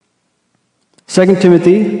2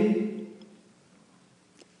 Timothy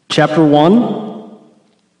chapter 1.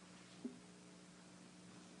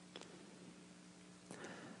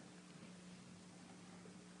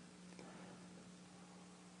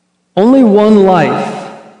 Only one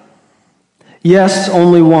life. Yes,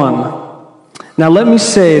 only one. Now let me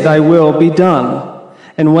say, thy will be done.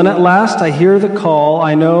 And when at last I hear the call,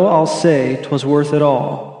 I know I'll say 'twas worth it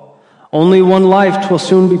all. Only one life, 'twill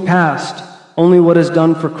soon be past. Only what is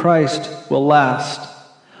done for Christ will last.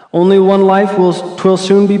 Only one life, 'twill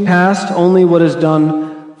soon be past. Only what is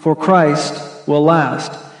done for Christ will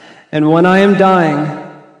last. And when I am dying,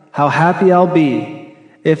 how happy I'll be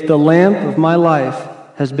if the lamp of my life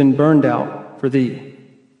has been burned out for thee.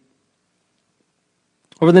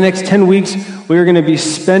 Over the next 10 weeks, we are going to be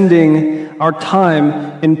spending our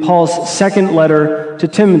time in Paul's second letter to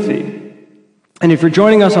Timothy. And if you're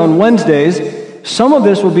joining us on Wednesdays, some of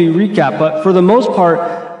this will be recap, but for the most part,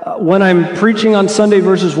 when I'm preaching on Sunday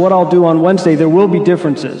versus what I'll do on Wednesday, there will be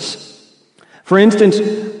differences. For instance,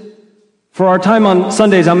 for our time on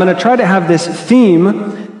Sundays, I'm going to try to have this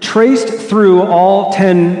theme traced through all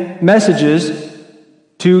 10 messages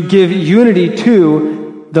to give unity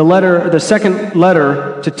to the second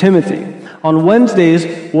letter to Timothy. On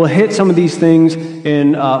Wednesdays, we'll hit some of these things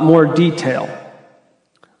in more detail.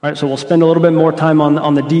 All right, so we'll spend a little bit more time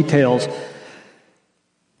on the details.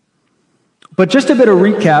 But just a bit of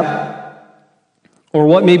recap, or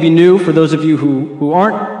what may be new for those of you who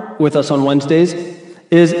aren't with us on Wednesdays,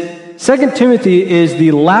 is 2 Timothy is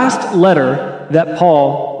the last letter that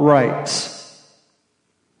Paul writes.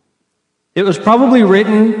 It was probably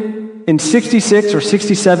written in 66 or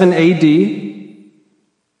 67 AD.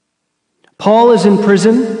 Paul is in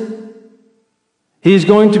prison. He is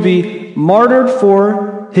going to be martyred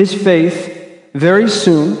for his faith very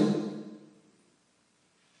soon.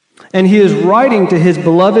 And he is writing to his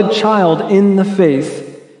beloved child in the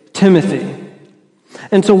faith, Timothy.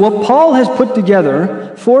 And so what Paul has put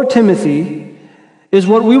together for Timothy is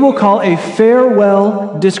what we will call a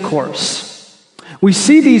farewell discourse. We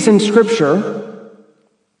see these in Scripture.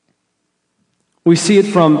 We see it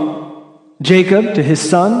from Jacob to his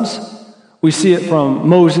sons. We see it from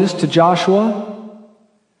Moses to Joshua.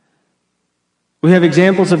 We have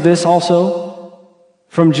examples of this also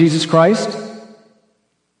from Jesus Christ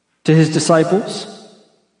to his disciples.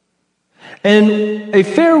 And a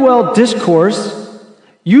farewell discourse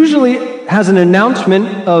usually has an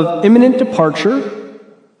announcement of imminent departure,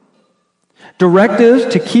 directives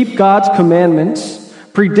to keep God's commandments,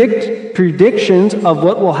 predictions of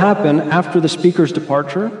what will happen after the speaker's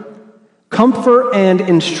departure, comfort and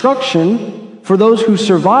instruction for those who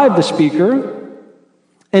survive the speaker,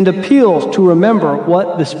 and appeals to remember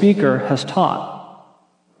what the speaker has taught.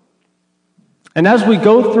 And as we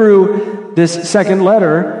go through this second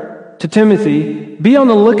letter to Timothy, be on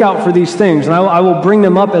the lookout for these things, and I will bring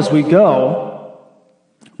them up as we go.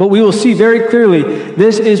 But we will see very clearly,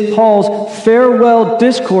 this is Paul's farewell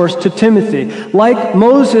discourse to Timothy, like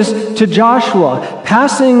Moses to Joshua,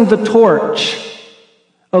 passing the torch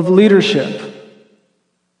of leadership.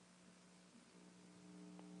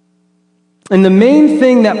 And the main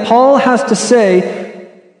thing that Paul has to say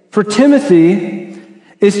for Timothy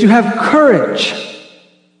is to have courage,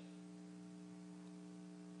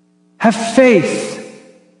 have faith,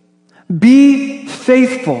 be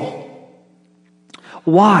faithful.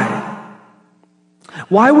 Why?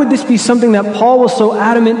 Why would this be something that Paul was so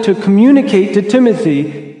adamant to communicate to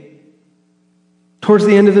Timothy towards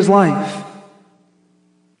the end of his life?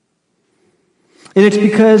 And it's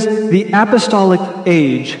because the apostolic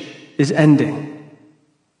age is ending.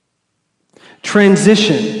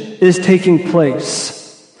 Transition is taking place.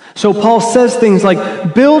 So Paul says things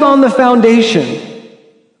like, build on the foundation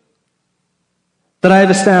that I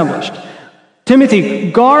have established.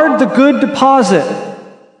 Timothy, guard the good deposit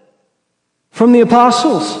from the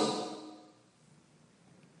apostles.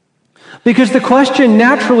 Because the question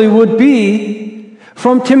naturally would be,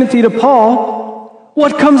 from Timothy to Paul,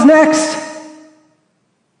 what comes next?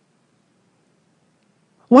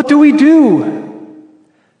 What do we do?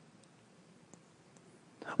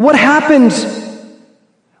 What happens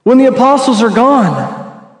when the apostles are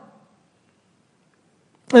gone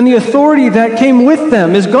and the authority that came with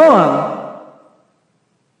them is gone?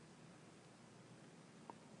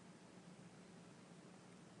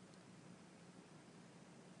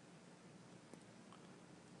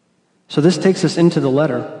 So this takes us into the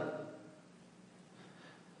letter.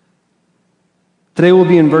 Today we'll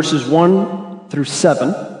be in verses 1 through 7.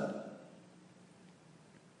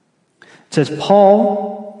 It says,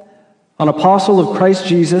 Paul, an apostle of Christ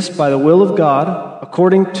Jesus by the will of God,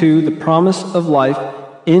 according to the promise of life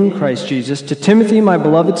in Christ Jesus, to Timothy, my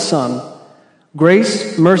beloved son,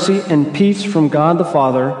 grace, mercy, and peace from God the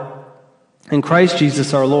Father and Christ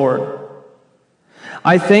Jesus our Lord.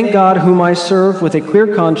 I thank God whom I serve with a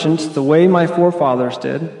clear conscience the way my forefathers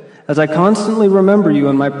did, as I constantly remember you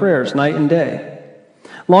in my prayers night and day,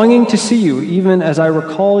 longing to see you even as I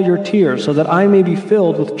recall your tears, so that I may be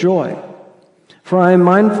filled with joy. For I am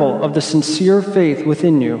mindful of the sincere faith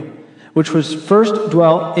within you, which was first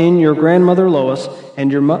dwelt in your grandmother Lois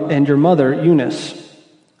and your mother Eunice,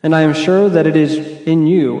 and I am sure that it is in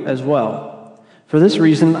you as well. For this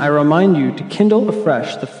reason I remind you to kindle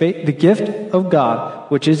afresh the gift of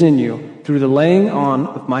God which is in you through the laying on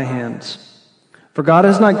of my hands. For God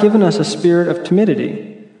has not given us a spirit of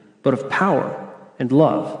timidity, but of power and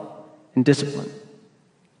love and discipline.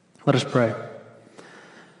 Let us pray.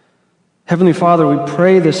 Heavenly Father, we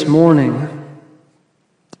pray this morning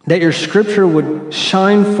that your scripture would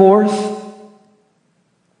shine forth,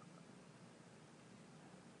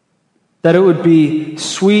 that it would be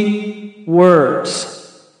sweet words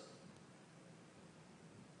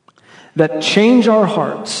that change our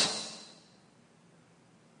hearts,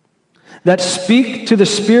 that speak to the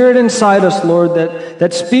Spirit inside us, Lord,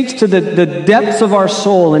 that speaks to the depths of our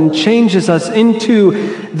soul and changes us into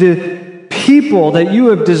the people that you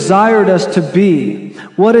have desired us to be.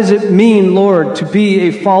 What does it mean, Lord, to be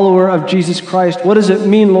a follower of Jesus Christ? What does it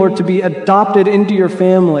mean, Lord, to be adopted into your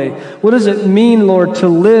family? What does it mean, Lord, to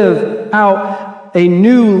live out a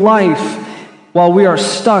new life while we are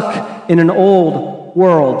stuck in an old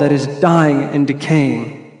world that is dying and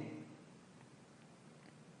decaying?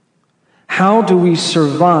 How do we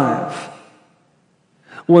survive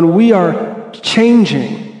when we are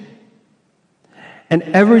changing and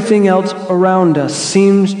everything else around us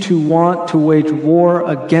seems to want to wage war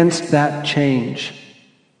against that change?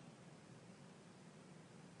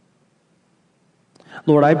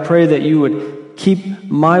 Lord, I pray that you would keep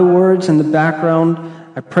my words in the background.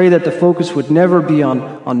 I pray that the focus would never be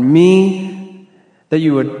on me, that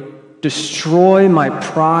you would destroy my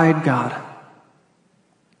pride, God,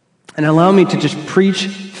 and allow me to just preach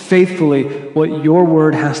faithfully what your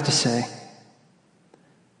word has to say.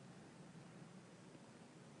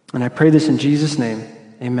 And I pray this in Jesus' name.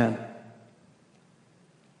 Amen.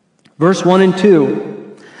 Verse 1 and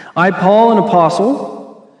 2. I, Paul, an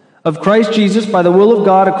apostle of Christ Jesus, by the will of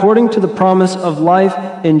God, according to the promise of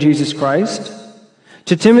life in Jesus Christ,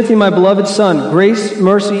 to Timothy, my beloved son, grace,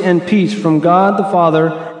 mercy, and peace from God the Father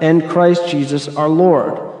and Christ Jesus our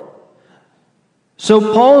Lord.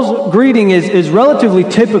 So Paul's greeting is relatively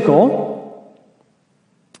typical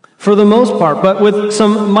for the most part, but with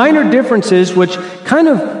some minor differences which kind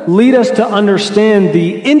of lead us to understand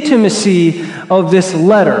the intimacy of this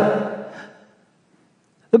letter.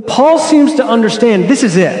 That Paul seems to understand this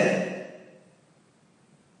is it.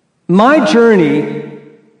 My journey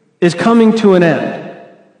is coming to an end.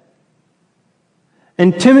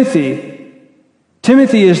 And Timothy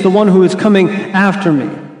is the one who is coming after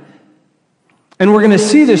me. And we're going to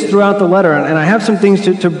see this throughout the letter, and I have some things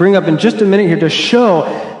to bring up in just a minute here to show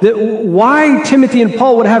that why Timothy and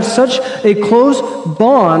Paul would have such a close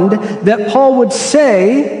bond that Paul would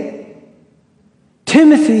say,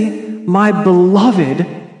 Timothy, my beloved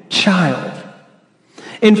child.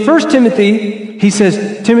 In 1 Timothy, he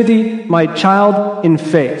says, Timothy, my child in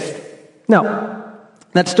faith. Now,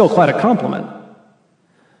 that's still quite a compliment.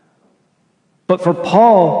 But for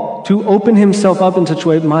Paul to open himself up in such a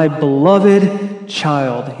way, my beloved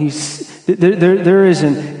child, there is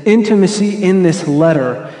an intimacy in this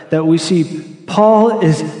letter that we see Paul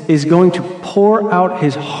is going to pour out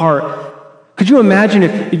his heart. Could you imagine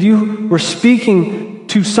if you were speaking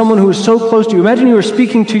to someone who was so close to you? Imagine you were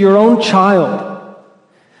speaking to your own child,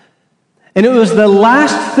 and it was the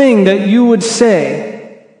last thing that you would say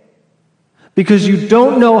because you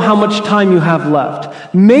don't know how much time you have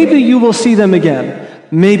left. Maybe you will see them again,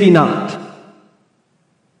 maybe not.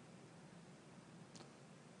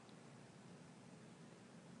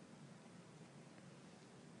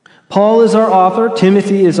 Paul is our author,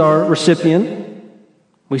 Timothy is our recipient.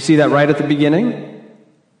 We see that right at the beginning.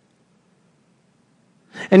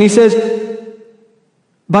 And he says,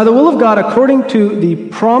 by the will of God, according to the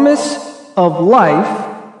promise of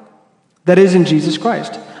life that is in Jesus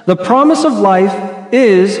Christ. The promise of life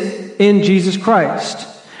is in Jesus Christ.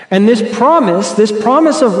 And this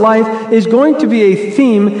promise of life is going to be a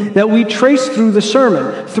theme that we trace through the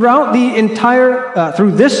sermon. Throughout the entire,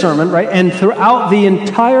 through this sermon, right, and throughout the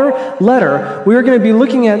entire letter, we are going to be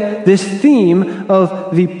looking at this theme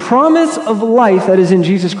of the promise of life that is in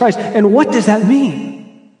Jesus Christ. And what does that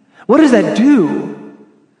mean? What does that do?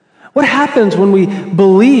 What happens when we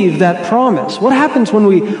believe that promise? What happens when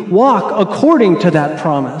we walk according to that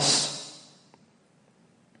promise?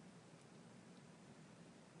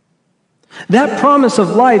 That promise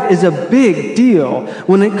of life is a big deal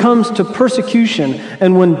when it comes to persecution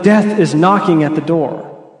and when death is knocking at the door.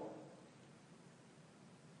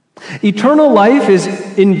 Eternal life is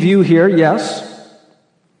in view here, yes.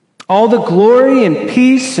 All the glory and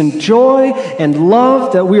peace and joy and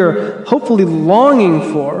love that we are hopefully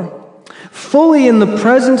longing for, fully in the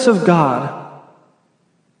presence of God.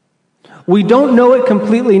 We don't know it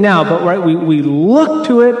completely now, but right, we look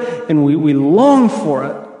to it and we long for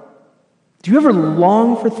it. Do you ever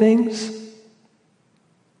long for things?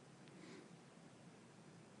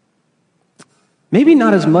 Maybe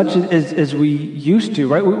not as much as we used to,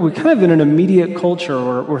 right? We're kind of in an immediate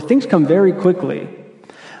culture where things come very quickly.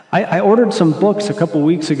 I ordered some books a couple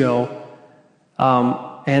weeks ago,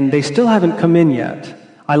 and they still haven't come in yet.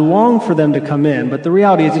 I long for them to come in, but the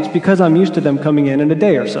reality is it's because I'm used to them coming in a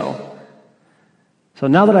day or so. So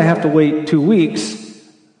now that I have to wait 2 weeks,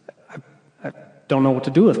 I don't know what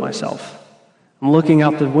to do with myself. I'm looking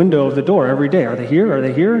out the window of the door every day. Are they here? Are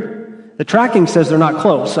they here? The tracking says they're not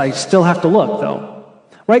close. I still have to look, though.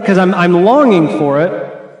 Right? Because I'm longing for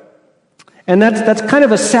it. And that's kind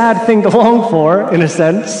of a sad thing to long for, in a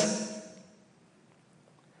sense.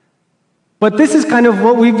 But this is kind of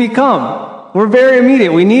what we've become. We're very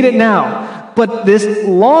immediate. We need it now. But this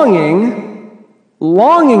longing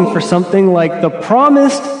for something like the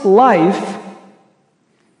promised life,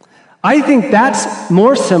 I think that's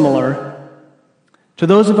more similar to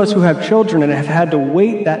those of us who have children and have had to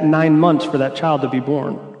wait that 9 months for that child to be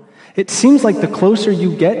born. It seems like the closer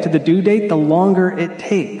you get to the due date, the longer it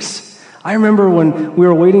takes. I remember when we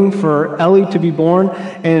were waiting for Ellie to be born,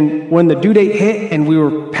 and when the due date hit and we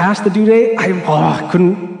were past the due date, I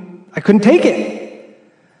couldn't take it.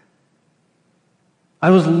 I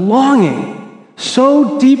was longing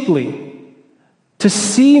so deeply to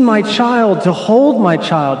see my child, to hold my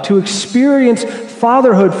child, to experience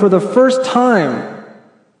fatherhood for the first time.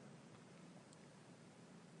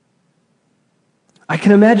 I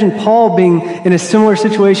can imagine Paul being in a similar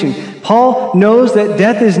situation. Paul knows that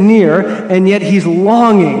death is near, and yet he's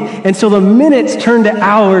longing. And so the minutes turn to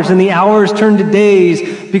hours, and the hours turn to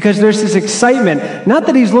days, because there's this excitement. Not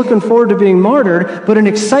that he's looking forward to being martyred, but an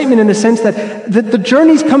excitement in the sense that the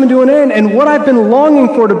journey's coming to an end, and what I've been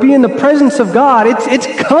longing for, to be in the presence of God, it's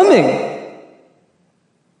coming.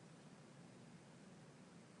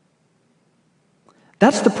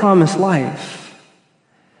 That's the promised life.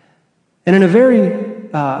 And in a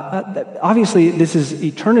very, obviously this is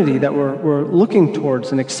eternity that we're looking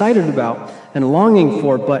towards and excited about and longing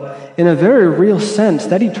for, but in a very real sense,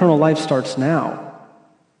 that eternal life starts now.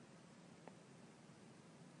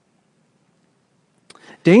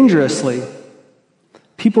 Dangerously,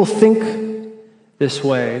 people think this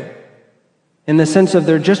way in the sense of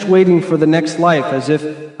they're just waiting for the next life, as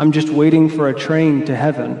if I'm just waiting for a train to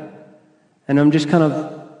heaven, and I'm just kind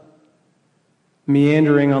of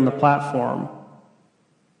meandering on the platform.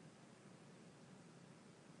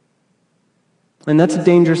 And that's a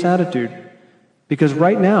dangerous attitude, because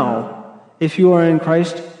right now, if you are in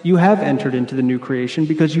Christ, you have entered into the new creation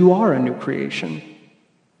because you are a new creation.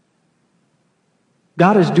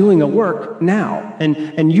 God is doing a work now,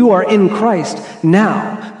 and you are in Christ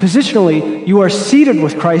now. Positionally, you are seated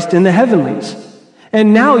with Christ in the heavenlies.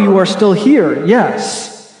 And now you are still here, yes.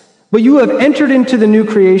 But you have entered into the new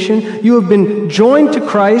creation. You have been joined to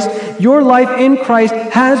Christ. Your life in Christ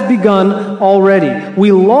has begun already.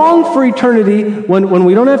 We long for eternity when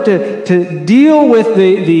we don't have to deal with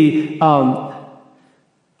the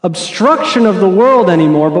obstruction of the world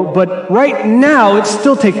anymore, but right now it's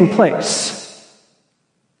still taking place.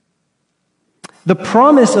 The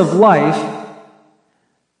promise of life,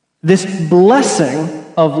 this blessing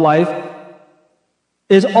of life,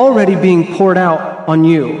 is already being poured out on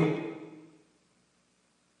you.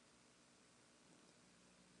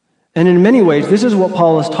 And in many ways, this is what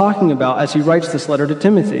Paul is talking about as he writes this letter to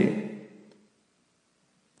Timothy.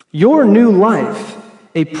 Your new life,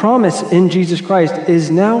 a promise in Jesus Christ, is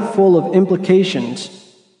now full of implications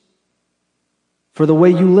for the way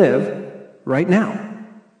you live right now.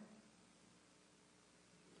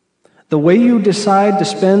 The way you decide to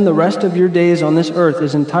spend the rest of your days on this earth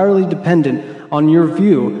is entirely dependent on your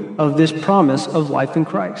view of this promise of life in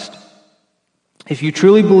Christ. If you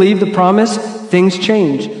truly believe the promise, things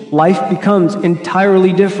change. Life becomes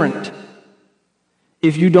entirely different.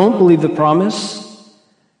 If you don't believe the promise,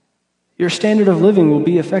 your standard of living will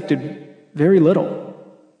be affected very little.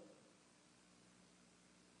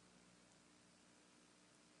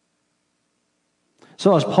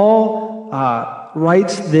 So as Paul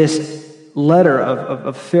writes this letter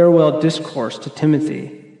of farewell discourse to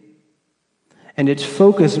Timothy, and its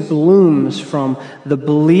focus blooms from the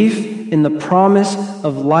belief in the promise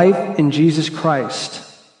of life in Jesus Christ.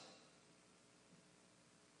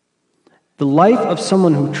 The life of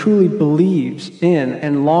someone who truly believes in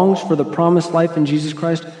and longs for the promised life in Jesus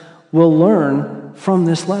Christ will learn from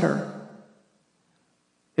this letter.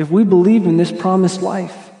 If we believe in this promised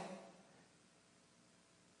life,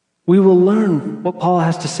 we will learn what Paul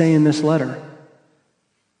has to say in this letter.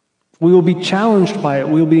 We will be challenged by it.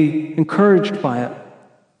 We will be encouraged by it.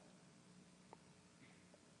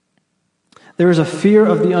 There is a fear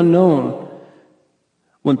of the unknown.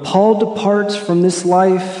 When Paul departs from this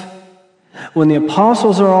life, when the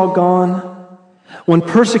apostles are all gone, when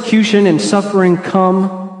persecution and suffering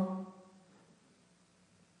come,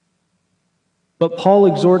 but Paul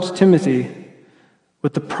exhorts Timothy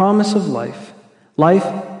with the promise of life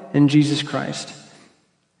in Jesus Christ.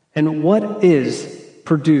 And what is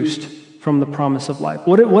produced from the promise of life?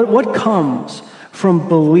 What comes from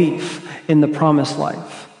belief in the promised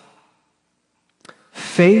life?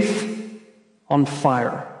 Faith on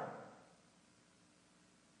fire.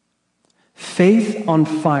 Faith on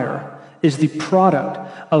fire is the product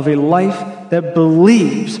of a life that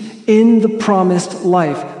believes in the promised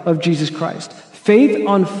life of Jesus Christ. Faith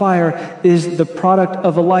on fire is the product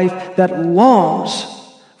of a life that longs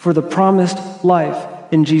for the promised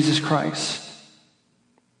life in Jesus Christ.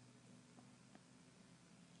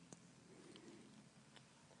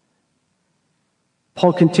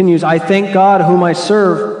 Paul continues, I thank God whom I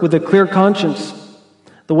serve with a clear conscience,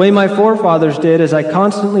 the way my forefathers did, as I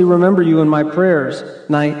constantly remember you in my prayers,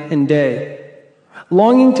 night and day,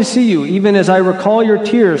 longing to see you, even as I recall your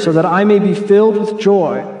tears, so that I may be filled with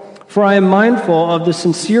joy. For I am mindful of the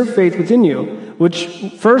sincere faith within you, which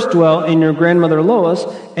first dwelt in your grandmother Lois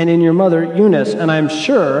and in your mother Eunice, and I am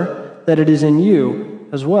sure that it is in you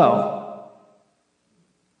as well.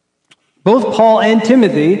 Both Paul and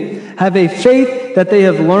Timothy have a faith that they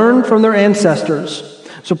have learned from their ancestors.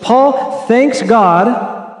 So Paul thanks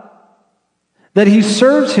God that he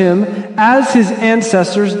serves him as his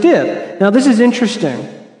ancestors did. Now this is interesting.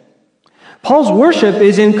 Paul's worship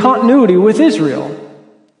is in continuity with Israel.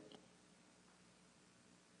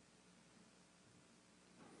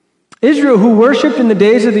 Israel, who worshipped in the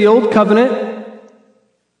days of the Old Covenant,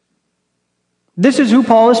 this is who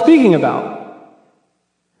Paul is speaking about.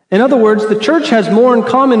 In other words, the church has more in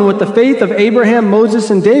common with the faith of Abraham, Moses,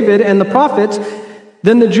 and David and the prophets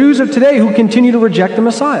than the Jews of today who continue to reject the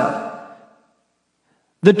Messiah.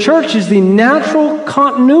 The church is the natural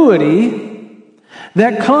continuity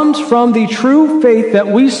that comes from the true faith that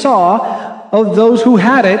we saw of those who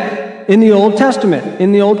had it in the Old Testament,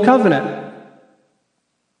 in the Old Covenant.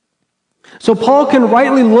 So Paul can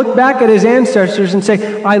rightly look back at his ancestors and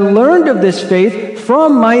say, I learned of this faith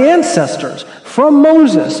from my ancestors, from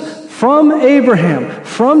Moses, from Abraham,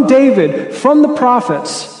 from David, from the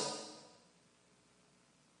prophets.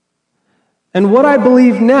 And what I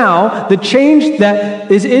believe now, the change that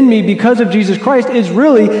is in me because of Jesus Christ, is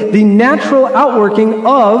really the natural outworking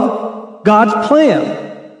of God's plan.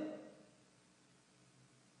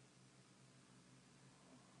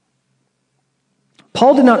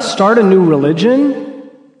 Paul did not start a new religion.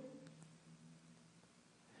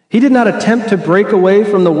 He did not attempt to break away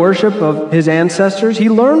from the worship of his ancestors. He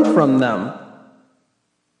learned from them.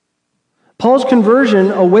 Paul's conversion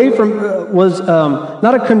was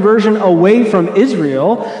not a conversion away from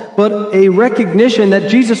Israel, but a recognition that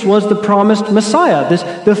Jesus was the promised Messiah,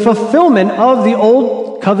 the fulfillment of the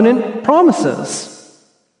Old Covenant promises.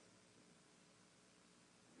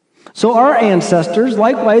 So our ancestors,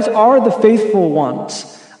 likewise, are the faithful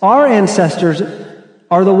ones. Our ancestors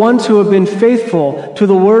are the ones who have been faithful to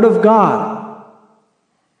the Word of God.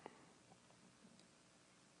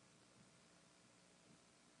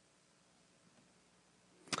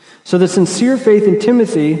 So the sincere faith in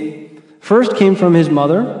Timothy first came from his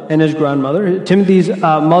mother and his grandmother. Timothy's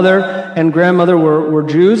mother and grandmother were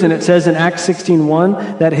Jews, and it says in Acts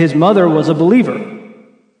 16:1 that his mother was a believer.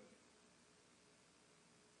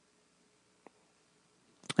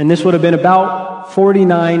 And this would have been about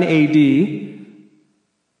 49 AD,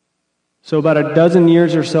 so about a dozen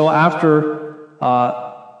years or so after,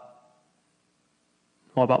 about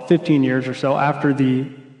 15 years or so after the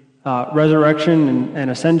resurrection and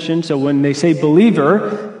ascension. So when they say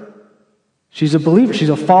believer, she's a believer. She's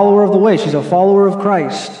a follower of the way. She's a follower of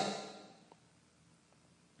Christ.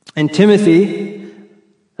 And Timothy,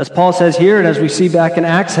 as Paul says here, and as we see back in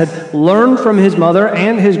Acts, had learned from his mother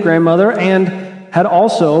and his grandmother and had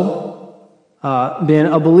also been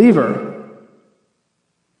a believer.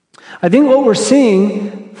 I think what we're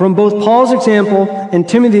seeing from both Paul's example and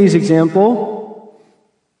Timothy's example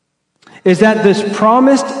is that this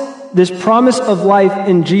promise of life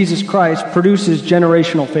in Jesus Christ produces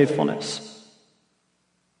generational faithfulness.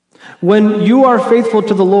 When you are faithful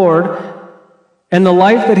to the Lord and the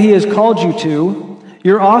life that He has called you to,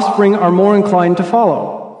 your offspring are more inclined to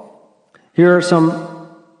follow. Here are some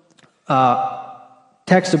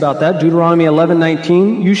texts about that. Deuteronomy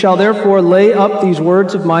 11:19. You shall therefore lay up these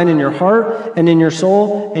words of mine in your heart and in your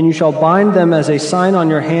soul, and you shall bind them as a sign on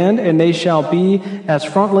your hand, and they shall be as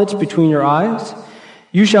frontlets between your eyes.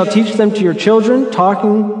 You shall teach them to your children,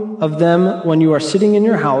 talking of them when you are sitting in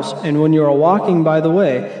your house, and when you are walking by the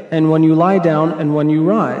way, and when you lie down, and when you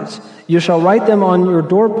rise. You shall write them on your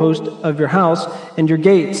doorpost of your house and your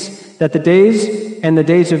gates, that the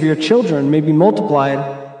days of your children may be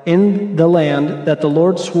multiplied in the land that the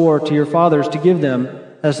Lord swore to your fathers to give them,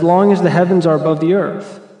 as long as the heavens are above the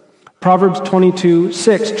earth. Proverbs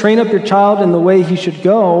 22:6. Train up your child in the way he should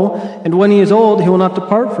go, and when he is old, he will not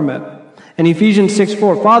depart from it. And Ephesians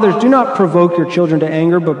 6:4, fathers, do not provoke your children to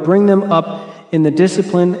anger, but bring them up in the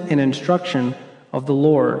discipline and instruction of the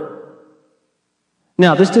Lord.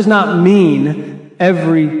 Now, this does not mean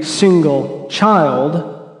every single child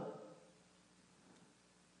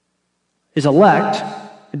is elect.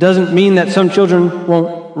 It doesn't mean that some children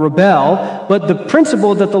won't rebel, but the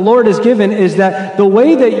principle that the Lord has given is that the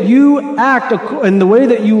way that you act and the way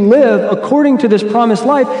that you live according to this promised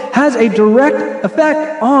life has a direct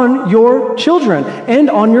effect on your children and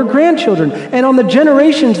on your grandchildren and on the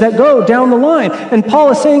generations that go down the line. And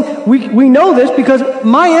Paul is saying, we know this because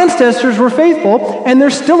my ancestors were faithful, and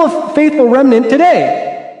there's still a faithful remnant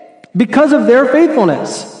today because of their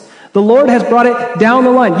faithfulness. The Lord has brought it down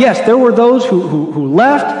the line. Yes, there were those who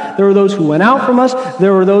left. There were those who went out from us.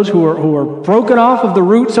 There were those who were broken off of the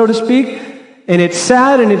root, so to speak. And it's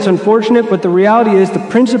sad and it's unfortunate, but the reality is the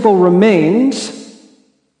principle remains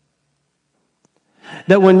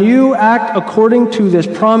that when you act according to this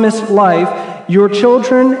promised life, your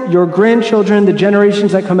children, your grandchildren, the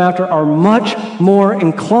generations that come after are much more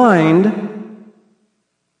inclined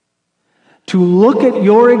to look at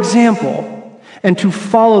your example and to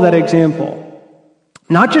follow that example.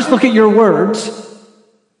 Not just look at your words,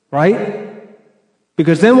 right?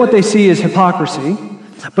 Because then what they see is hypocrisy,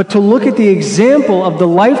 but to look at the example of the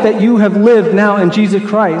life that you have lived now in Jesus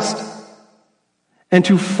Christ and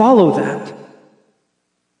to follow that.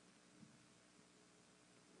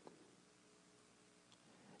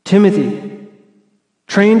 Timothy,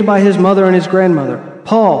 trained by his mother and his grandmother.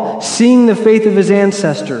 Paul, seeing the faith of his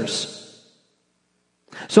ancestors.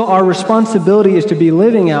 So our responsibility is to be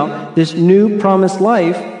living out this new promised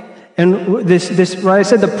life. And this, right, I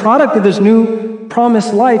said the product of this new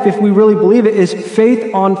promised life, if we really believe it, is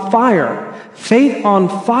faith on fire. Faith on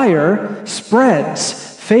fire spreads.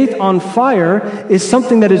 Faith on fire is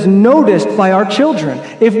something that is noticed by our children.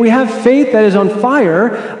 If we have faith that is on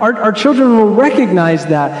fire, our children will recognize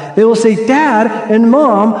that. They will say, Dad and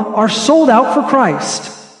Mom are sold out for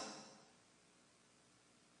Christ.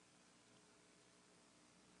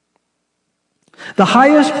 The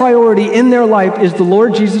highest priority in their life is the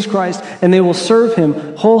Lord Jesus Christ, and they will serve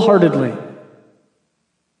Him wholeheartedly.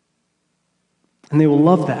 And they will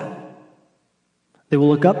love that. They will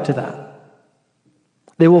look up to that.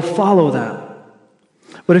 They will follow that.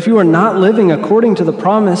 But if you are not living according to the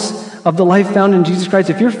promise of the life found in Jesus Christ,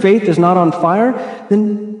 if your faith is not on fire,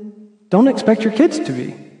 then don't expect your kids to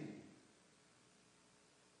be.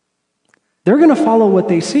 They're going to follow what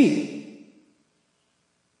they see.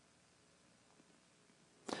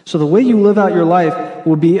 So the way you live out your life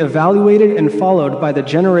will be evaluated and followed by the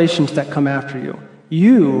generations that come after you.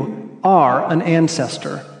 You are an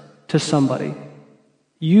ancestor to somebody.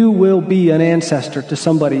 You will be an ancestor to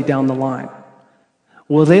somebody down the line.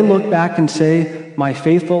 Will they look back and say, my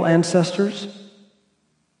faithful ancestors?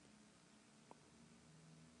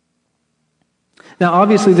 Now,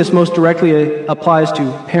 obviously, this most directly applies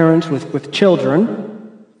to parents with children.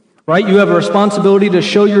 Right? You have a responsibility to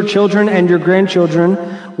show your children and your grandchildren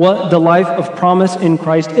what the life of promise in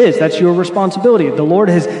Christ is. That's your responsibility. The Lord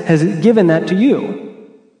has given that to you.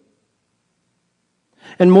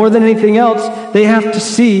 And more than anything else, they have to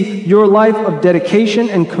see your life of dedication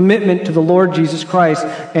and commitment to the Lord Jesus Christ.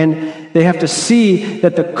 And they have to see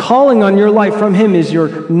that the calling on your life from Him is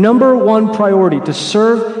your number one priority, to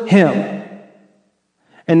serve Him.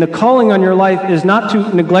 And the calling on your life is not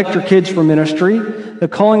to neglect your kids for ministry. The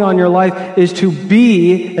calling on your life is to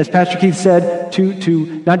be, as Pastor Keith said,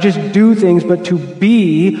 to not just do things, but to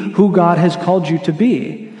be who God has called you to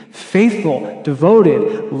be. faithful,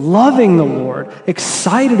 devoted, loving the Lord,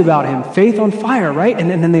 excited about Him, faith on fire, right? And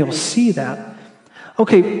then they will see that.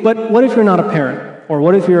 Okay, but what if you're not a parent? Or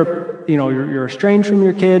what if you're estranged from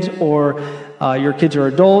your kids, or your kids are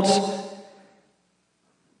adults?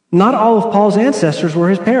 Not all of Paul's ancestors were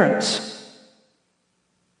his parents.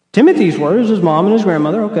 Timothy's were, his mom and his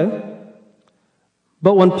grandmother, okay.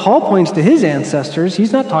 But when Paul points to his ancestors,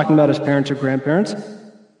 he's not talking about his parents or grandparents,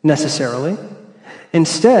 necessarily.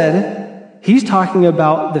 Instead, he's talking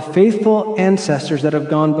about the faithful ancestors that have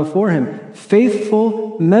gone before him,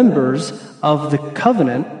 faithful members of the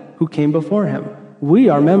covenant who came before him. We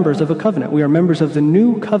are members of a covenant. We are members of the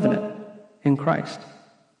new covenant in Christ.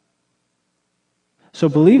 So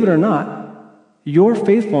believe it or not, your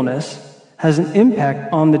faithfulness has an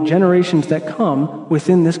impact on the generations that come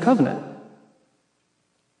within this covenant.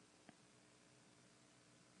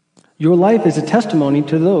 Your life is a testimony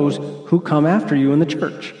to those who come after you in the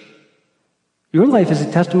church. Your life is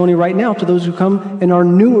a testimony right now to those who come and are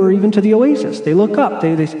newer even to the Oasis. They look up.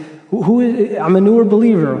 They say, I'm a newer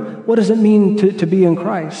believer. What does it mean to be in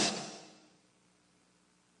Christ?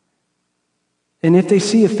 And if they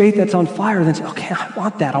see a faith that's on fire, then say, okay, I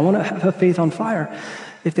want that. I want to have a faith on fire.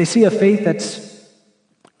 If they see a faith that's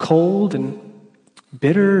cold and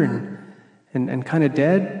bitter and kind of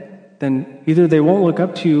dead, then either they won't look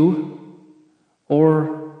up to you,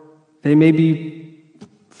 or they may be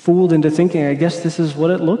fooled into thinking, I guess this is what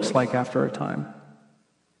it looks like after a time.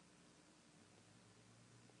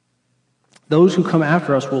 Those who come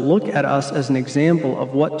after us will look at us as an example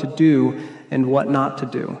of what to do and what not to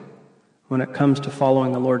do when it comes to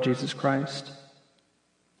following the Lord Jesus Christ.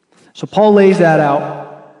 So Paul lays that out.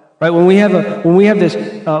 Right, when we have this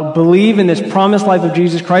believe in this promised life of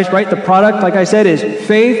Jesus Christ, right? The product, like I said, is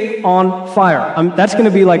faith on fire. That's going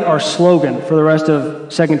to be like our slogan for the rest of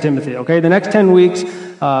 2 Timothy. Okay, the next 10 weeks,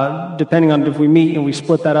 depending on if we meet and we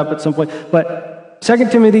split that up at some point. But 2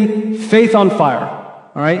 Timothy, faith on fire.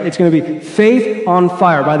 All right, it's going to be faith on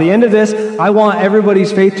fire. By the end of this, I want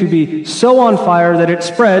everybody's faith to be so on fire that it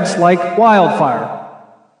spreads like wildfire.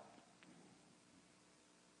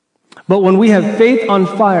 But when we have faith on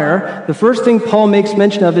fire, the first thing Paul makes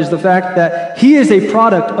mention of is the fact that he is a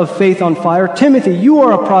product of faith on fire. Timothy, you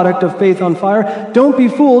are a product of faith on fire. Don't be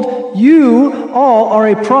fooled. You all are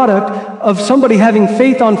a product of somebody having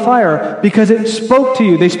faith on fire because it spoke to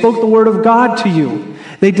you. They spoke the word of God to you.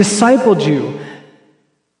 They discipled you.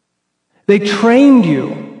 They trained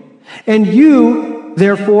you. And you,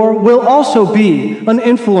 therefore, will also be an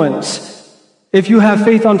influence. If you have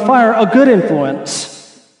faith on fire, a good influence.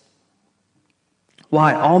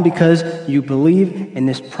 Why? All because you believe in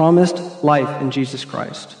this promised life in Jesus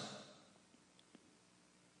Christ.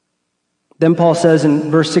 Then Paul says in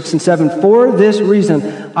verse 6 and 7, for this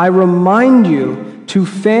reason, I remind you to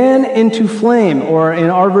fan into flame, or in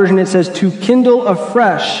our version it says to kindle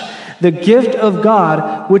afresh the gift of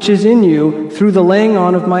God which is in you through the laying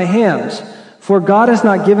on of my hands. For God has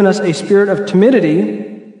not given us a spirit of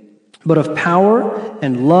timidity, but of power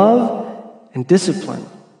and love and discipline.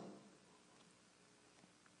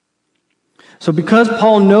 So because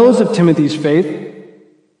Paul knows of Timothy's faith,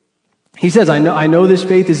 he says, I know this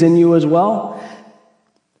faith is in you as well.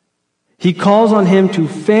 He calls on him to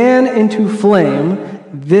fan into flame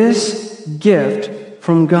this gift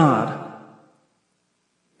from God.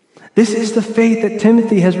 This is the faith that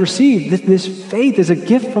Timothy has received. This faith is a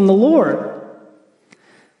gift from the Lord.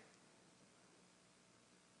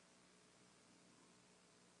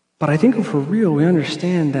 But I think if we're real, we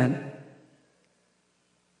understand that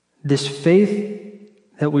this faith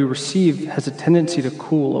that we receive has a tendency to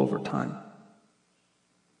cool over time.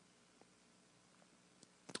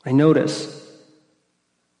 I notice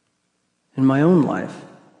in my own life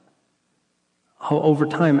how over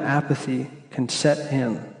time apathy can set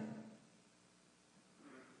in.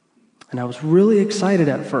 And I was really excited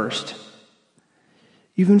at first.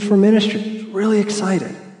 Even for ministry, really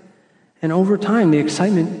excited. And over time, the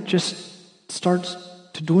excitement just starts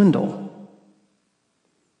to dwindle.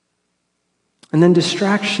 And then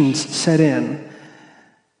distractions set in.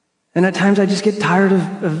 And at times I just get tired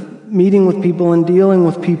of meeting with people and dealing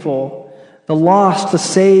with people. The lost, the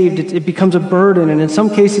saved, it becomes a burden. And in some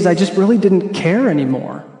cases, I just really didn't care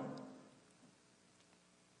anymore.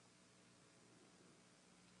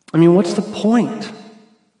 I mean, what's the point?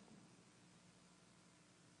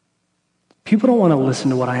 People don't want to listen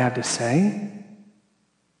to what I have to say.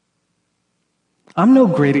 I'm no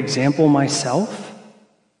great example myself.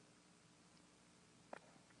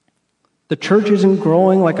 The church isn't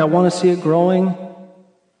growing like I want to see it growing.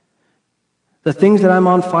 The things that I'm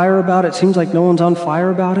on fire about, it seems like no one's on fire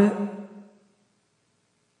about it.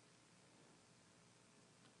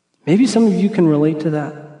 Maybe some of you can relate to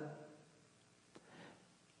that.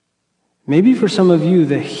 Maybe for some of you,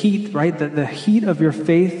 the heat, right, the heat of your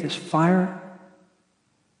faith, this fire,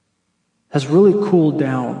 has really cooled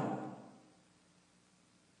down.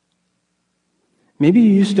 Maybe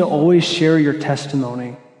you used to always share your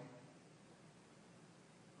testimony,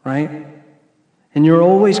 right? And you're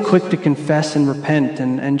always quick to confess and repent,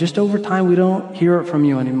 and just over time, we don't hear it from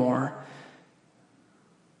you anymore.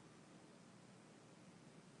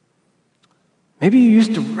 Maybe you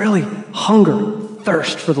used to really hunger,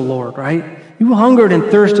 thirst for the Lord, right? You hungered and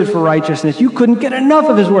thirsted for righteousness. You couldn't get enough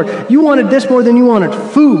of His word. You wanted this more than you wanted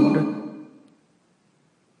food.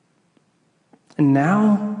 And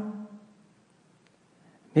now,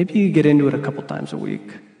 maybe you get into it a couple times a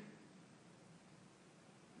week.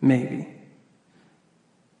 Maybe.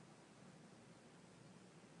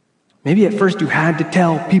 Maybe at first you had to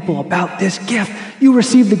tell people about this gift. You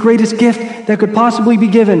received the greatest gift that could possibly be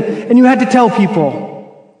given, and you had to tell people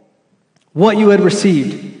what you had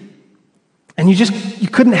received. And you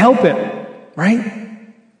couldn't help it, right?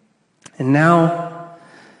 And now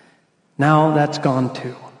that's gone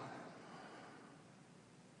too.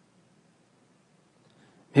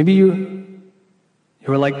 Maybe you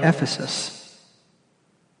were like Ephesus.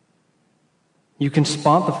 You can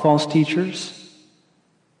spot the false teachers.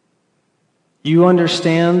 You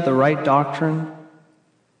understand the right doctrine,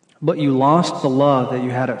 but you lost the love that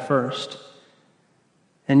you had at first.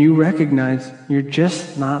 And you recognize you're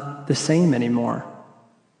just not the same anymore.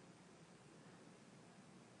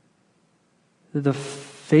 The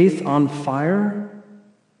faith on fire,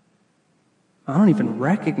 I don't even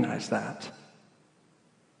recognize that.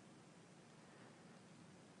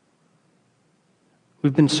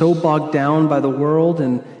 We've been so bogged down by the world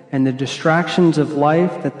and the distractions of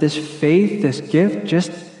life that this faith, this gift,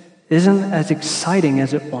 just isn't as exciting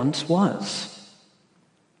as it once was.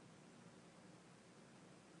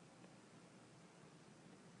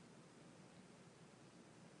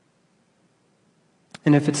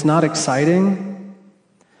 And if it's not exciting,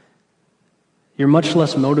 you're much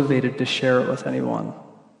less motivated to share it with anyone.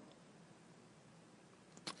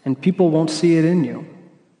 And people won't see it in you.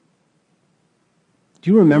 Do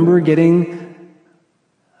you remember getting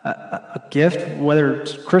a gift, whether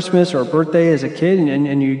it's Christmas or a birthday as a kid,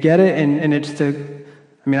 and you get it, and it's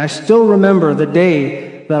I still remember the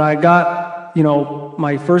day that I got,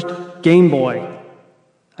 my first Game Boy.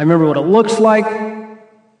 I remember what it looks like.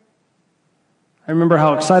 I remember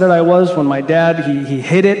how excited I was when my dad, he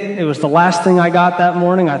hid it. It was the last thing I got that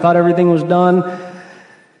morning. I thought everything was done.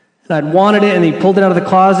 And I'd wanted it, and he pulled it out of the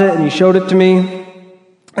closet, and he showed it to me.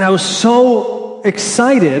 And I was so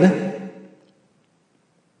excited,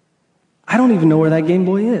 I don't even know where that Game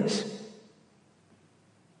Boy is.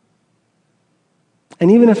 And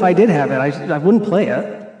even if I did have it, I wouldn't play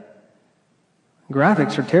it.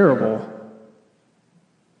 Graphics are terrible.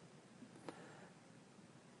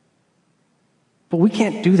 But we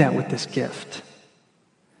can't do that with this gift.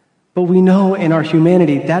 But we know in our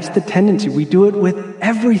humanity, that's the tendency. We do it with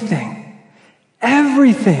everything.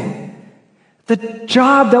 Everything. The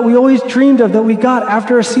job that we always dreamed of that we got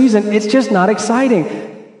after a season, it's just not exciting.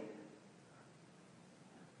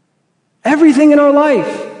 Everything in our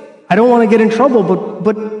life. I don't want to get in trouble,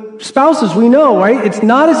 but spouses, we know, right? It's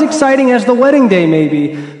not as exciting as the wedding day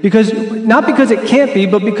maybe, not because it can't be,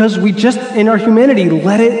 but because we just, in our humanity,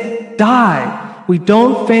 let it die. We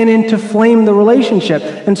don't fan into flame the relationship.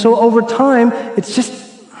 And so over time, it's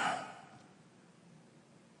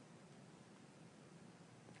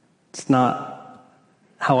not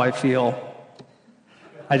how I feel.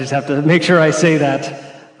 I just have to make sure I say that.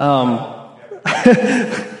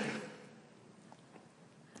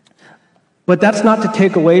 But that's not to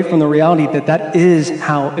take away from the reality that is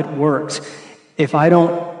how it works. If I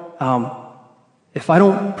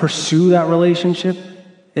don't pursue that relationship,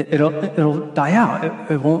 it'll die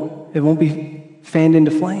out. It won't be fanned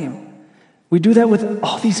into flame. We do that with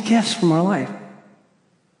all these gifts from our life.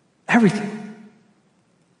 Everything.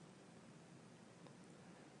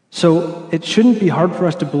 So it shouldn't be hard for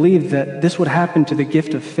us to believe that this would happen to the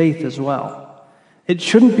gift of faith as well. It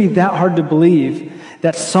shouldn't be that hard to believe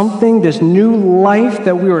that this new life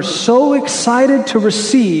that we were so excited to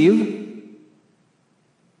receive,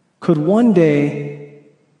 could one day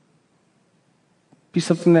be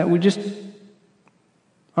something that we just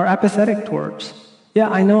are apathetic towards. Yeah,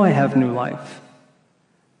 I know I have new life.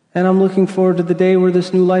 And I'm looking forward to the day where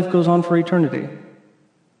this new life goes on for eternity.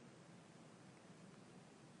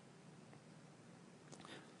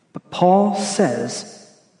 But Paul says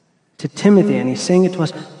to Timothy, and he's saying it to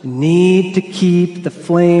us, you need to keep the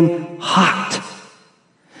flame hot.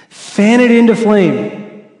 Fan it into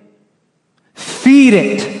flame. feed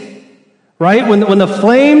it. Right? When the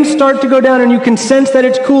flames start to go down and you can sense that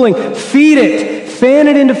it's cooling, feed it. Fan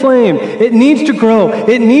it into flame. It needs to grow.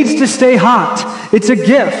 It needs to stay hot. It's a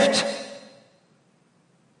gift.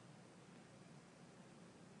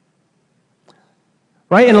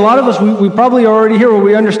 Right? And a lot of us, we probably are already here where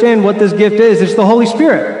we understand what this gift is. It's the Holy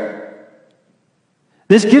Spirit.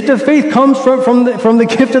 This gift of faith comes from the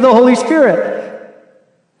gift of the Holy Spirit.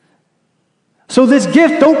 So this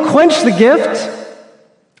gift, don't quench the gift.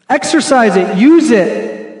 Exercise it. Use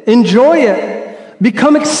it. Enjoy it.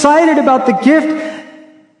 Become excited about the gift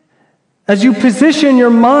as you position your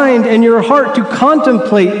mind and your heart to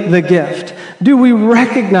contemplate the gift. Do we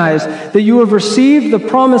recognize that you have received the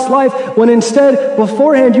promised life when instead,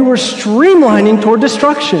 beforehand, you were streamlining toward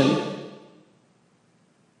destruction?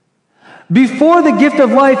 Before the gift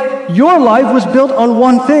of life, your life was built on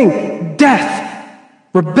one thing: death,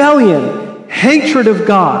 rebellion, hatred of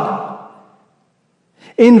God.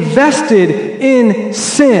 Invested in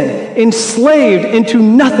sin, enslaved into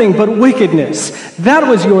nothing but wickedness. That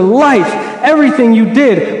was your life. Everything you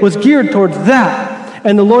did was geared towards that.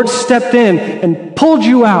 And the Lord stepped in and pulled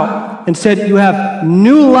you out and said, you have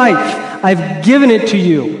new life. I've given it to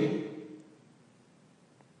you.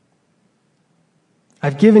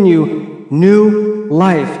 I've given you new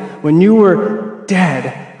life. When you were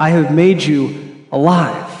dead, I have made you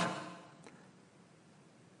alive.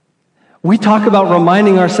 We talk about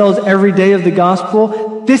reminding ourselves every day of the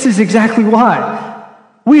gospel. This is exactly why.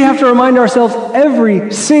 We have to remind ourselves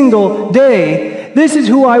every single day, this is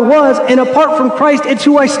who I was, and apart from Christ, it's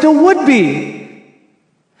who I still would be.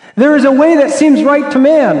 There is a way that seems right to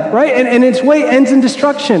man, right? And its way ends in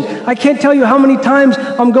destruction. I can't tell you how many times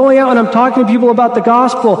I'm going out and I'm talking to people about the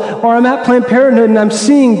gospel, or I'm at Planned Parenthood and I'm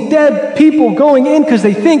seeing dead people going in because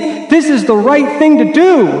they think this is the right thing to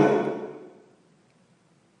do.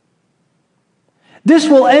 This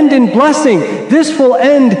will end in blessing. This will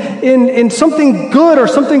end in something good or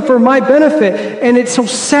something for my benefit. And it's so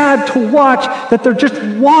sad to watch that they're just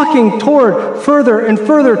walking toward further and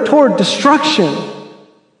further toward destruction.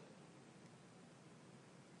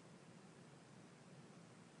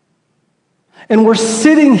 And we're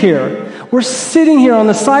sitting here on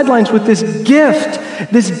the sidelines with this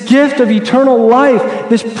gift of eternal life,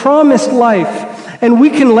 this promised life. And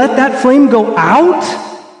we can let that flame go out?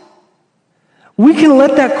 We can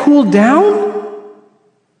let that cool down?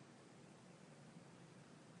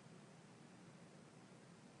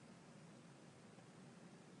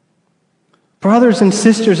 Brothers and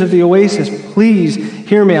sisters of the Oasis, please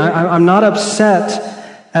hear me. I'm not upset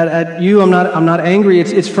at you. I'm not angry.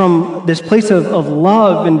 It's from this place of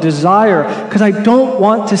love and desire, because I don't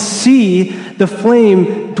want to see the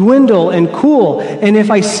flame dwindle and cool. And if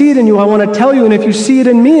I see it in you, I want to tell you. And if you see it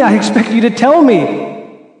in me, I expect you to tell me.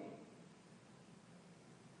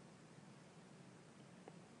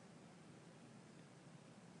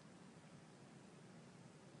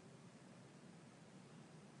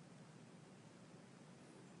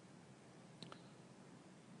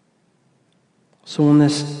 So when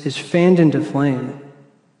this is fanned into flame,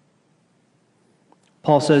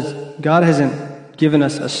 Paul says God hasn't given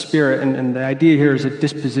us a spirit, and the idea here is a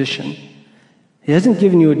disposition. He hasn't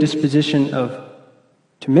given you a disposition of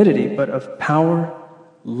timidity, but of power,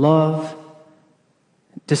 love,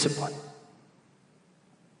 and discipline.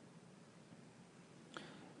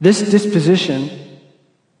 This disposition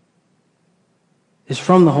is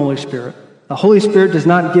from the Holy Spirit. The Holy Spirit does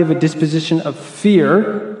not give a disposition of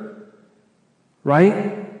fear, right?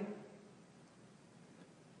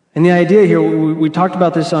 And the idea here, we talked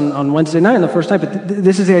about this on Wednesday night on the first night, but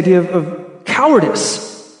this is the idea of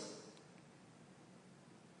cowardice.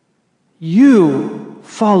 You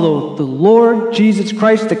follow the Lord Jesus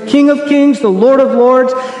Christ, the King of Kings, the Lord of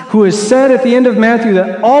Lords, who has said at the end of Matthew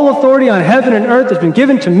that all authority on heaven and earth has been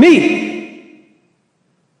given to me.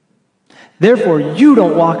 Therefore, you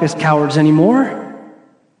don't walk as cowards anymore.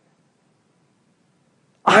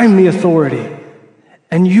 I'm the authority.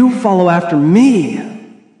 And you follow after me.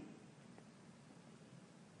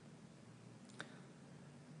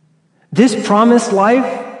 This promised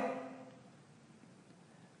life,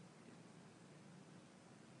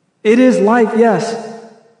 it is life, yes.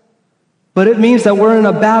 But it means that we're in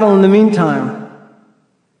a battle in the meantime.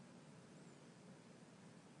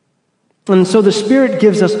 And so the Spirit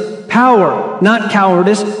gives us power, not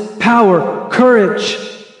cowardice, power, courage.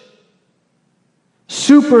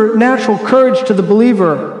 Supernatural courage to the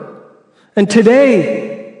believer. And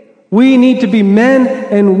today, we need to be men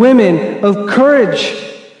and women of courage.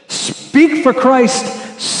 Speak for Christ.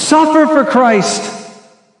 Suffer for Christ.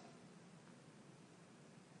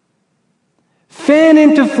 fan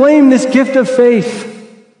into flame this gift of faith.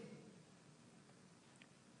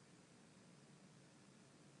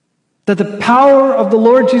 That the power of the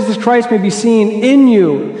Lord Jesus Christ may be seen in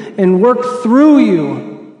you and work through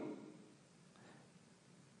you.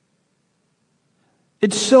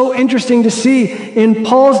 It's so interesting to see. In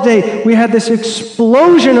Paul's day, we had this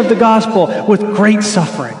explosion of the gospel with great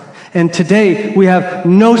suffering. And today, we have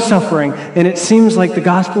no suffering, and it seems like the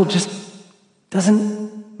gospel just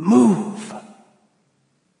doesn't move.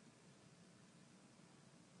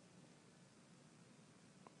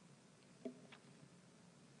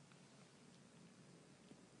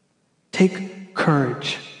 Take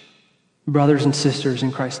courage, brothers and sisters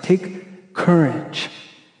in Christ. Take courage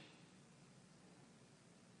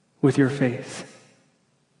with your faith.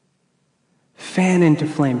 Fan into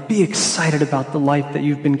flame. Be excited about the life that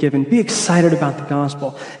you've been given. Be excited about the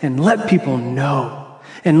gospel. And let people know.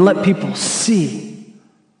 And let people see.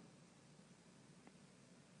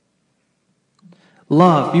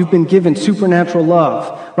 Love. You've been given supernatural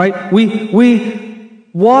love. Right? We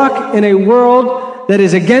walk in a world that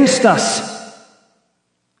is against us.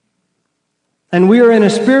 And we are in a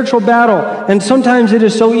spiritual battle. And sometimes it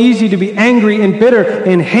is so easy to be angry and bitter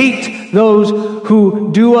and hate those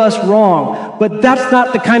who do us wrong. But that's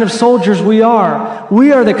not the kind of soldiers we are.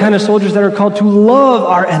 We are the kind of soldiers that are called to love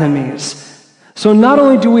our enemies. So not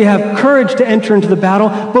only do we have courage to enter into the battle,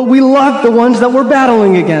 but we love the ones that we're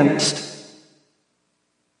battling against.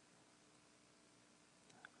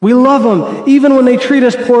 We love them even when they treat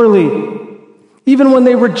us poorly. Even when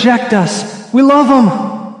they reject us. We love them.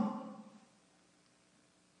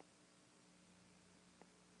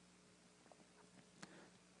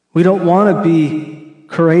 We don't want to be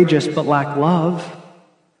courageous but lack love.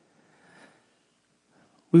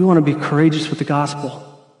 We want to be courageous with the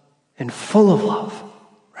gospel and full of love,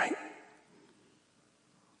 right?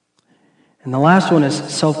 And the last one is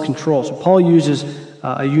self-control. So Paul uses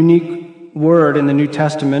a unique word in the New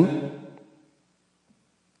Testament.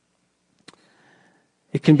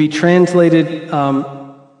 It can be translated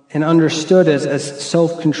and understood as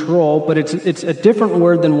self-control, but it's a different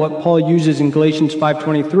word than what Paul uses in Galatians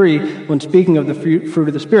 5:23 when speaking of the fruit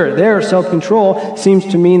of the Spirit. There, self-control seems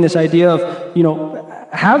to mean this idea of,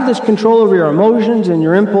 have this control over your emotions and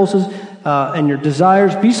your impulses and your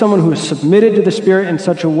desires. Be someone who is submitted to the Spirit in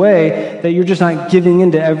such a way that you're just not giving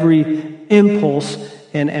into every impulse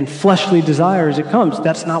and fleshly desire as it comes.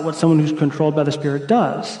 That's not what someone who's controlled by the Spirit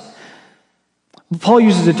does. Paul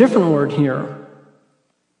uses a different word here.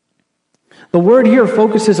 The word here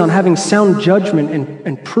focuses on having sound judgment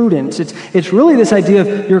and prudence. It's really this idea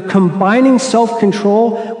of you're combining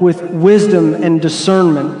self-control with wisdom and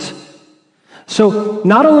discernment. So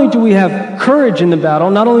not only do we have courage in the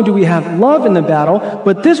battle, not only do we have love in the battle,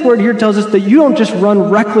 but this word here tells us that you don't just run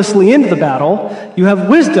recklessly into the battle. You have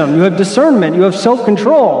wisdom, you have discernment, you have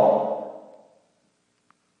self-control.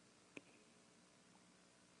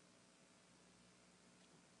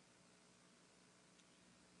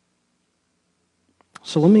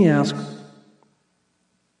 So let me ask,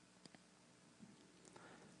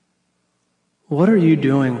 what are you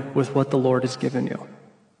doing with what the Lord has given you?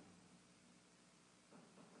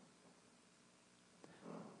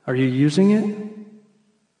 Are you using it?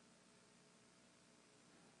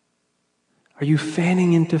 Are you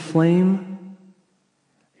fanning into flame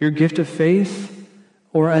your gift of faith?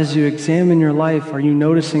 Or as you examine your life, are you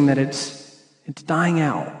noticing that it's dying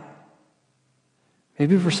out?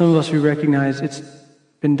 Maybe for some of us, we recognize it's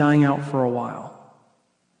been dying out for a while.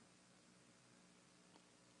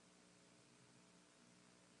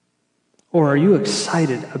 Or are you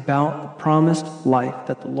excited about the promised life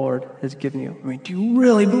that the Lord has given you? I mean, do you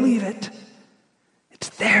really believe it? It's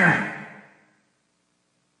there.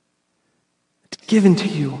 It's given to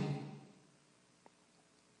you.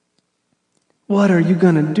 What are you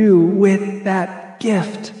going to do with that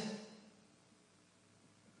gift?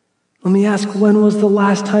 Let me ask, when was the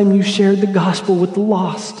last time you shared the gospel with the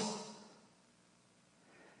lost?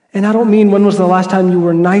 And I don't mean when was the last time you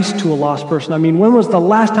were nice to a lost person. I mean, when was the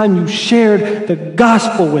last time you shared the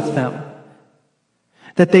gospel with them?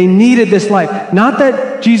 That they needed this life. Not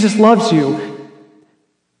that Jesus loves you.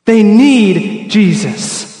 They need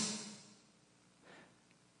Jesus.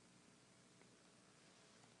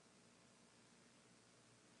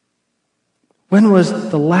 When was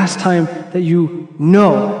the last time that you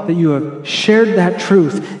know that you have shared that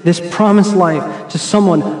truth, this promised life, to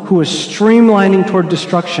someone who is streamlining toward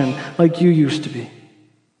destruction like you used to be?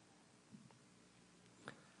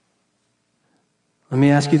 Let me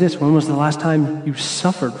ask you this. When was the last time you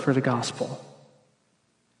suffered for the gospel?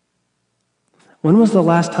 When was the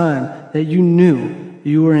last time that you knew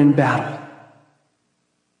you were in battle?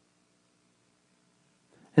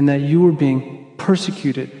 and that you were being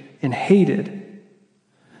persecuted and hated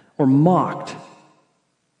or mocked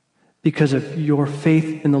because of your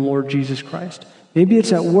faith in the Lord Jesus Christ. Maybe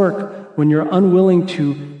it's at work when you're unwilling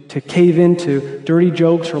to cave into dirty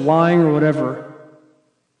jokes or lying or whatever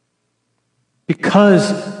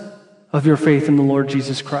because of your faith in the Lord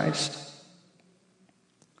Jesus Christ.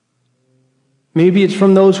 Maybe it's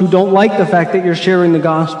from those who don't like the fact that you're sharing the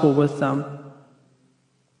gospel with them.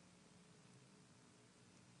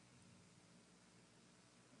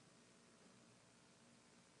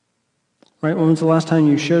 Right? When was the last time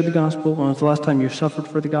you shared the gospel? When was the last time you suffered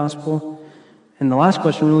for the gospel? And the last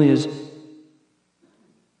question really is,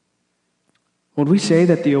 would we say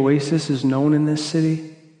that the Oasis is known in this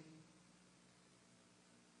city?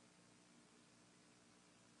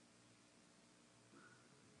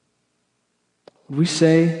 Would we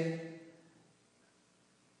say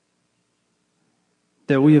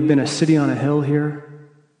that we have been a city on a hill here?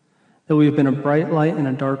 That we have been a bright light in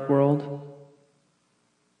a dark world?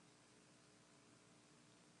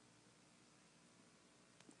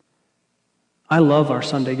 I love our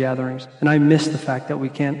Sunday gatherings, and I miss the fact that we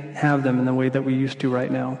can't have them in the way that we used to right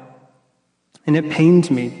now. And it pains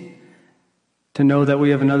me to know that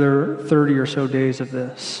we have another 30 or so days of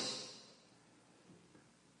this.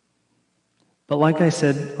 But like I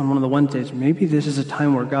said on one of the Wednesdays, maybe this is a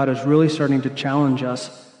time where God is really starting to challenge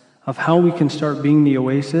us of how we can start being the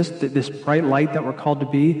oasis, this bright light that we're called to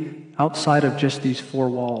be outside of just these four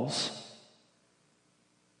walls.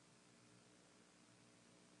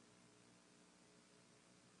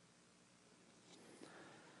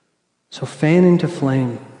 So fan into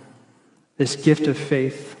flame this gift of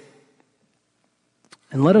faith.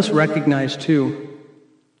 And let us recognize, too,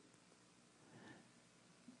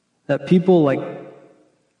 that people like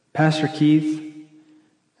Pastor Keith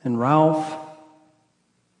and Ralph,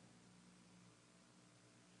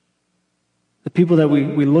 the people that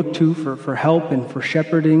we look to for help and for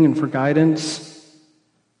shepherding and for guidance,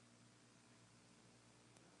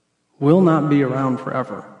 will not be around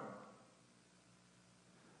forever.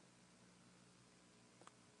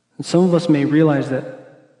 And some of us may realize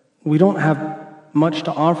that we don't have much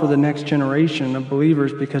to offer the next generation of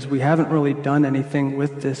believers because we haven't really done anything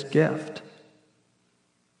with this gift.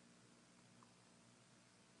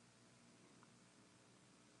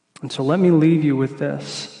 And so let me leave you with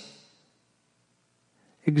this.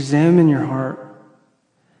 Examine your heart.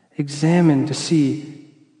 Examine to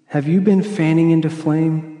see, have you been fanning into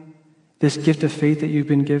flame this gift of faith that you've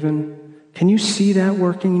been given? Can you see that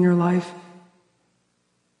working in your life?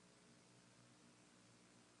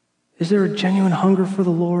 Is there a genuine hunger for the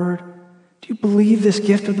Lord? Do you believe this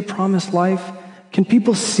gift of the promised life? Can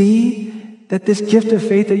people see that this gift of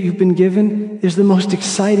faith that you've been given is the most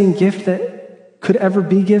exciting gift that could ever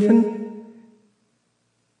be given?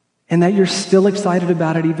 And that you're still excited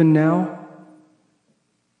about it even now?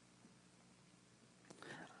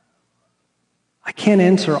 I can't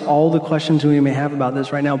answer all the questions we may have about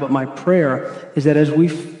this right now, but my prayer is that as we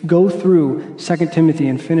go through 2 Timothy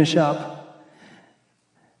and finish up,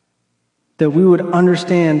 that we would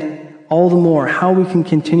understand all the more how we can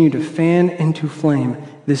continue to fan into flame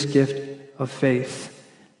this gift of faith.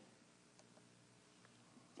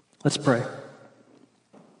 Let's pray.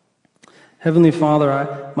 Heavenly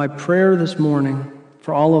Father, my prayer this morning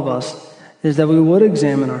for all of us is that we would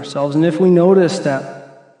examine ourselves, and if we notice that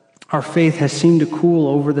our faith has seemed to cool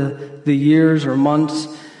over the years or months,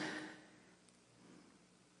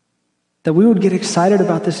 that we would get excited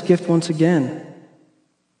about this gift once again.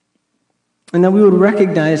 And that we would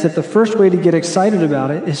recognize that the first way to get excited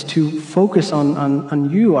about it is to focus on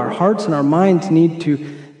you. Our hearts and our minds need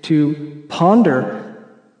to ponder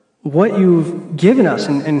what you've given us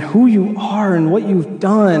and who you are and what you've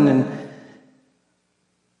done.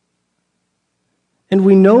 And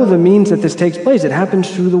we know the means that this takes place. It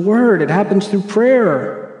happens through the Word. It happens through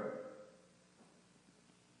prayer.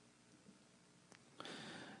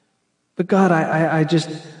 But God,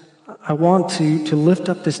 I want to lift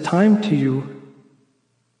up this time to you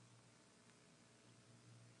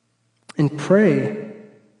and pray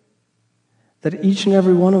that each and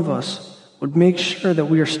every one of us would make sure that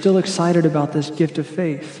we are still excited about this gift of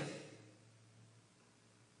faith,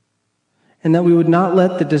 and that we would not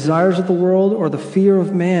let the desires of the world or the fear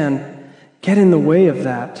of man get in the way of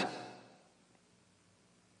that.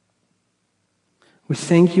 We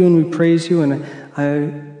thank you and we praise you, and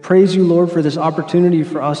I praise you, Lord, for this opportunity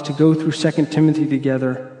for us to go through 2 Timothy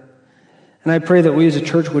together. And I pray that we as a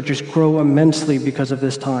church would just grow immensely because of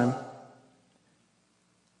this time.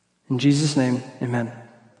 In Jesus' name, amen.